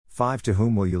5 To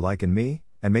whom will you liken me,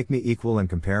 and make me equal and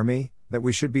compare me, that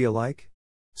we should be alike?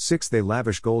 6 They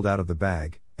lavish gold out of the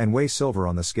bag, and weigh silver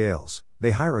on the scales, they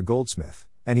hire a goldsmith,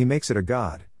 and he makes it a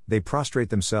god, they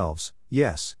prostrate themselves,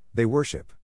 yes, they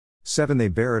worship. 7 They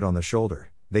bear it on the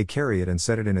shoulder, they carry it and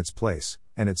set it in its place,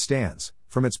 and it stands,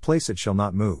 from its place it shall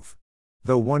not move.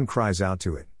 Though one cries out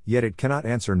to it, yet it cannot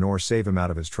answer nor save him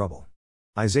out of his trouble.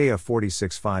 Isaiah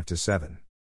 46 5-7.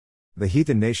 The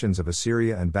heathen nations of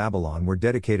Assyria and Babylon were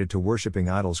dedicated to worshipping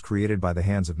idols created by the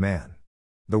hands of man.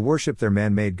 They worshipped their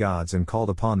man-made gods and called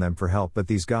upon them for help, but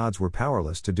these gods were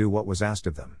powerless to do what was asked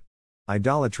of them.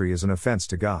 Idolatry is an offense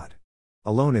to God.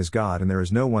 Alone is God, and there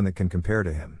is no one that can compare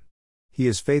to him. He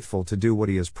is faithful to do what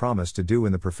he has promised to do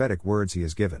in the prophetic words he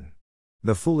has given.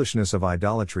 The foolishness of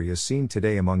idolatry is seen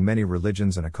today among many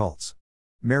religions and occults.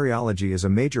 Mariology is a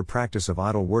major practice of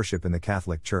idol worship in the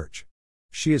Catholic Church.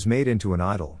 She is made into an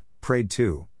idol, prayed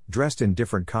to, dressed in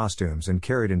different costumes and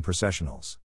carried in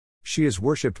processionals. She is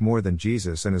worshipped more than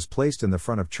Jesus and is placed in the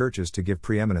front of churches to give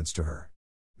preeminence to her.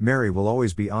 Mary will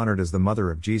always be honored as the mother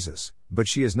of Jesus, but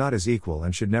she is not his equal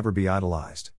and should never be idolized.